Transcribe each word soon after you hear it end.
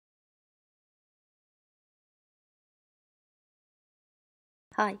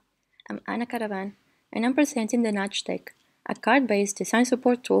Hi, I'm Anna Caraban, and I'm presenting the Nudge Tech, a card-based design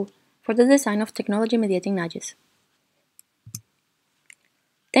support tool for the design of technology-mediating nudges.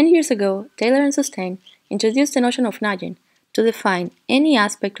 10 years ago, Taylor and Sustain introduced the notion of nudging to define any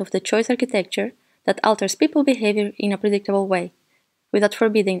aspect of the choice architecture that alters people behavior in a predictable way, without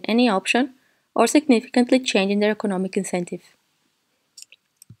forbidding any option or significantly changing their economic incentive.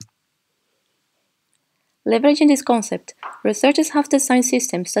 Leveraging this concept, researchers have designed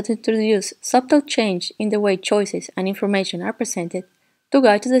systems that introduce subtle change in the way choices and information are presented to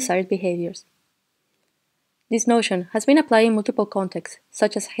guide to desired behaviors. This notion has been applied in multiple contexts,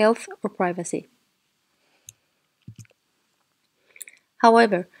 such as health or privacy.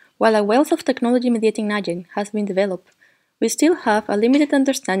 However, while a wealth of technology-mediating nudging has been developed, we still have a limited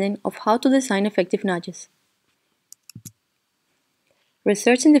understanding of how to design effective nudges.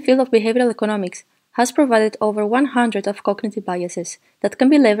 Research in the field of behavioral economics has provided over 100 of cognitive biases that can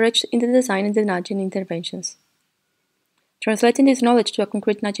be leveraged in the design and the nudging interventions. Translating this knowledge to a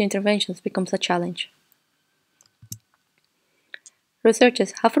concrete nudging interventions becomes a challenge.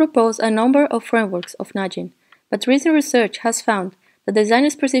 Researchers have proposed a number of frameworks of nudging, but recent research has found that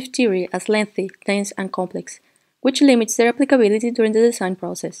designers perceive theory as lengthy, dense, and complex, which limits their applicability during the design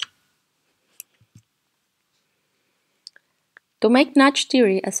process. To make nudge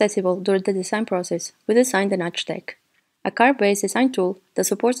theory accessible during the design process, we designed the Nudge Tech, a card-based design tool that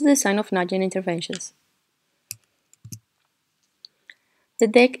supports the design of nudging interventions. The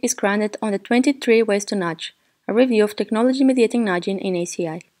deck is grounded on the 23 Ways to Nudge, a review of technology-mediating nudging in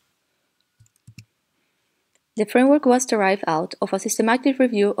ACI. The framework was derived out of a systematic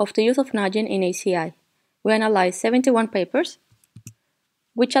review of the use of nudging in ACI. We analyzed 71 papers,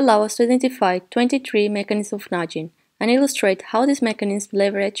 which allow us to identify 23 mechanisms of nudging and illustrate how these mechanisms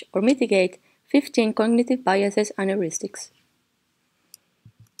leverage or mitigate 15 cognitive biases and heuristics.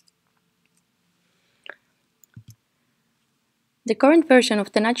 The current version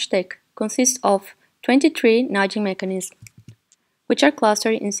of the Nudge Tech consists of 23 nudging mechanisms, which are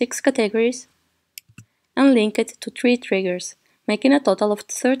clustered in 6 categories and linked to 3 triggers, making a total of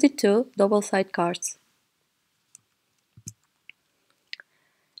 32 double-sided cards.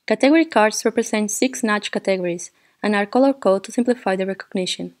 Category cards represent 6 nudge categories and are color-coded to simplify the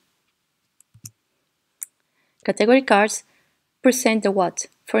recognition. Category cards present the what,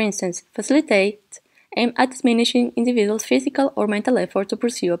 for instance, facilitate, aim at diminishing individuals' physical or mental effort to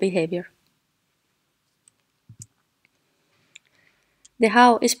pursue a behavior. The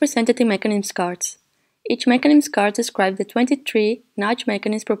how is presented in mechanisms cards. Each mechanism card describes the 23 nudge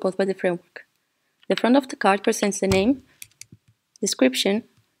mechanisms proposed by the framework. The front of the card presents the name, description,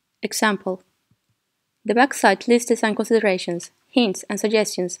 example. The backside lists design considerations, hints, and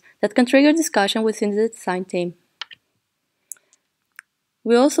suggestions that can trigger discussion within the design team.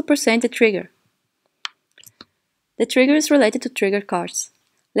 We also present the trigger. The trigger is related to trigger cards.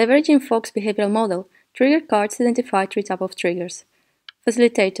 Leveraging Fox's behavioral model, trigger cards identify 3 types of triggers: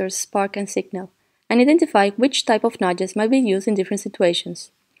 facilitators, spark, and signal, and identify which type of nudges might be used in different situations.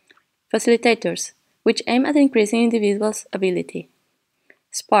 Facilitators, which aim at increasing individuals' ability.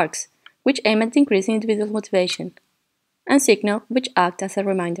 Sparks, which aim at increasing individual motivation, and signal, which act as a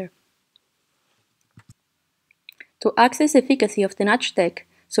reminder. To access the efficacy of the Nudge Tech,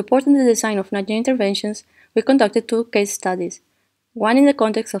 supporting the design of nudging interventions, we conducted 2 case studies, one in the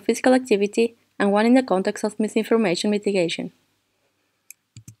context of physical activity and one in the context of misinformation mitigation.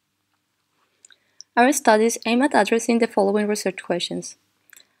 Our studies aim at addressing the following research questions.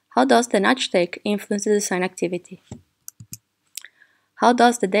 How does the Nudge Tech influence the design activity? How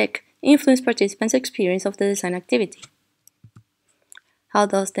does the deck influence participants' experience of the design activity? How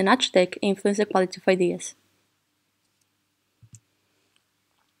does the Nudge Tech influence the quality of ideas?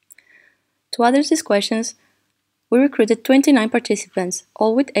 To address these questions, we recruited 29 participants,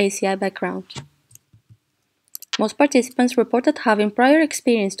 all with ACI background. Most participants reported having prior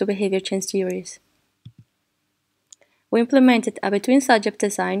experience to behavior change theories. We implemented a between-subject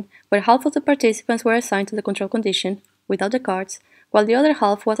design where half of the participants were assigned to the control condition, without the cards, while the other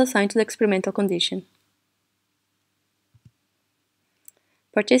half was assigned to the experimental condition.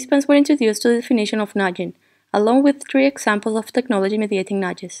 Participants were introduced to the definition of nudging, along with 3 examples of technology-mediating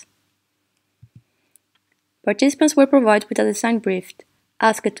nudges. Participants were provided with a design brief,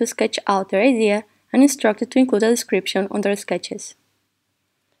 asked to sketch out their idea, and instructed to include a description on their sketches.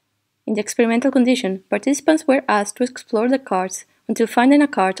 In the experimental condition, participants were asked to explore the cards until finding a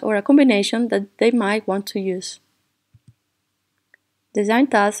card or a combination that they might want to use. Design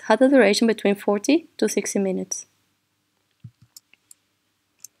tasks had a duration between 40 to 60 minutes.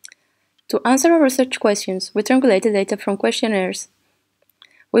 To answer our research questions, we triangulated data from questionnaires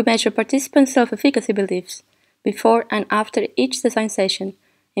We measure participants' self-efficacy beliefs before and after each design session,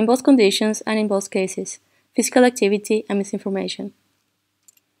 in both conditions and in both cases, physical activity and misinformation.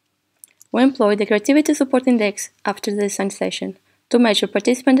 We employ the Creativity Support Index after the design session to measure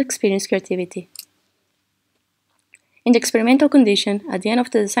participant experience creativity. In the experimental condition, at the end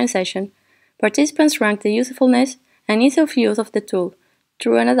of the design session, participants rank the usefulness and ease of use of the tool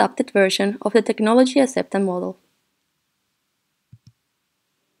through an adapted version of the Technology-Accepted model.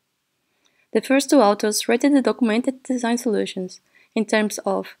 The first two authors rated the documented design solutions in terms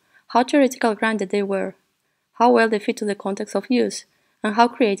of how theoretically grounded they were, how well they fit to the context of use, and how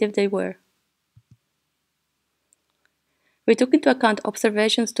creative they were. We took into account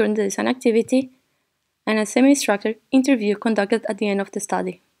observations during the design activity and a semi-structured interview conducted at the end of the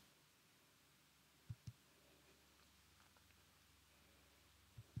study.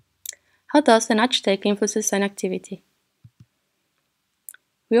 How does the nudge take influence design activity?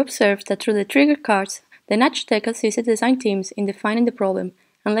 We observed that through the trigger cards, the nudge take assisted design teams in defining the problem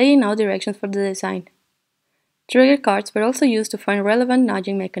and laying out directions for the design. Trigger cards were also used to find relevant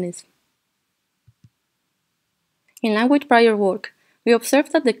nudging mechanisms. In line with prior work, we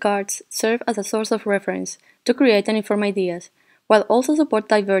observed that the cards serve as a source of reference to create and inform ideas, while also support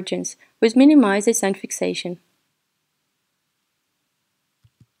divergence, which minimize design fixation.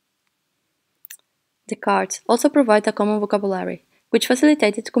 The cards also provide a common vocabulary, which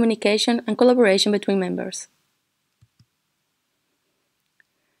facilitated communication and collaboration between members.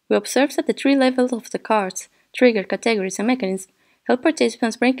 We observed that the three levels of the cards, trigger, categories, and mechanisms, help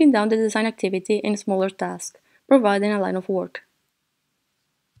participants breaking down the design activity in smaller tasks, providing a line of work.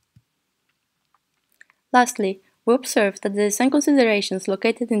 Lastly, we observed that the design considerations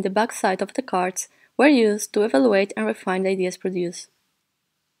located in the back side of the cards were used to evaluate and refine the ideas produced.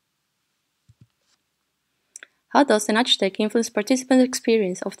 How does the nudge take influence participants'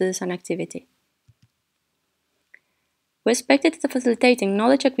 experience of the design activity? We expected that facilitating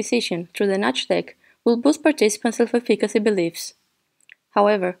knowledge acquisition through the nudge deck will boost participants' self-efficacy beliefs.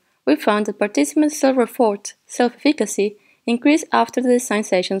 However, we found that participants' self-report, self-efficacy, increased after the design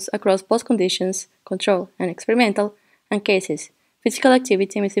sessions across both conditions, control and experimental, and cases, physical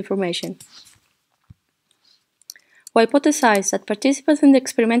activity and misinformation. We hypothesized that participants in the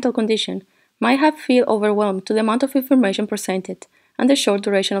experimental condition might have felt overwhelmed to the amount of information presented and the short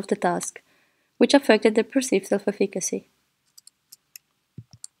duration of the task, which affected their perceived self-efficacy.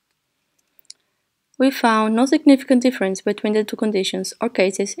 We found no significant difference between the two conditions or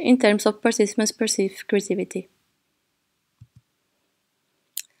cases in terms of participants' perceived creativity.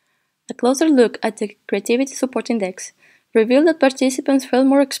 A closer look at the Creativity Support Index revealed that participants felt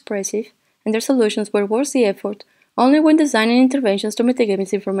more expressive and their solutions were worth the effort only when designing interventions to mitigate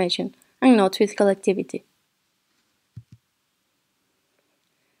misinformation and not physical activity.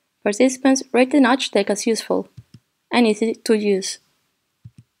 Participants rate the nudge deck as useful and easy to use.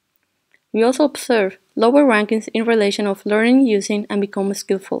 We also observe lower rankings in relation of learning, using, and becoming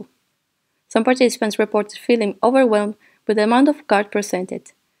skillful. Some participants reported feeling overwhelmed with the amount of cards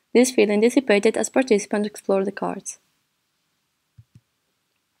presented. This feeling dissipated as participants explored the cards.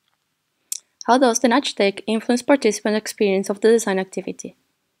 How does the nudge deck influence participant experience of the design activity?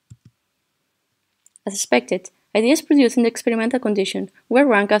 As expected, ideas produced in the experimental condition were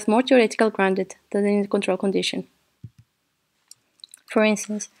ranked as more theoretically grounded than in the control condition. For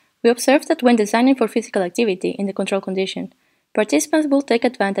instance, we observed that when designing for physical activity in the control condition, participants will take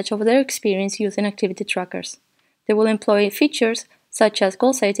advantage of their experience using activity trackers. They will employ features such as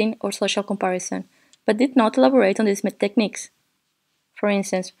goal setting or social comparison, but did not elaborate on these techniques. For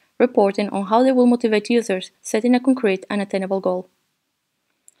instance, reporting on how they will motivate users setting a concrete and attainable goal.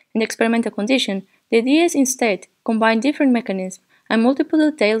 In the experimental condition, the ideas instead combine different mechanisms and multiple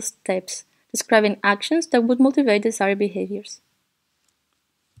detailed steps describing actions that would motivate desired behaviors.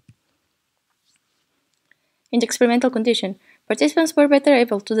 In the experimental condition, participants were better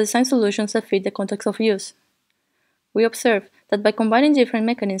able to design solutions that fit the context of use. We observed that by combining different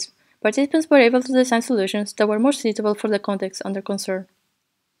mechanisms, participants were able to design solutions that were more suitable for the context under concern.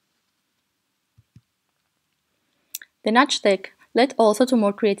 The nudge deck led also to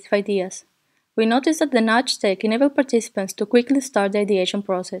more creative ideas. We noticed that the nudge deck enabled participants to quickly start the ideation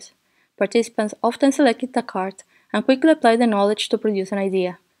process. Participants often selected a card and quickly applied the knowledge to produce an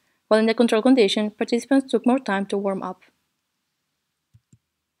idea, while in the control condition, participants took more time to warm up.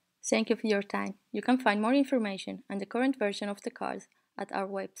 Thank you for your time. You can find more information and the current version of the cards at our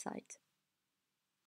website.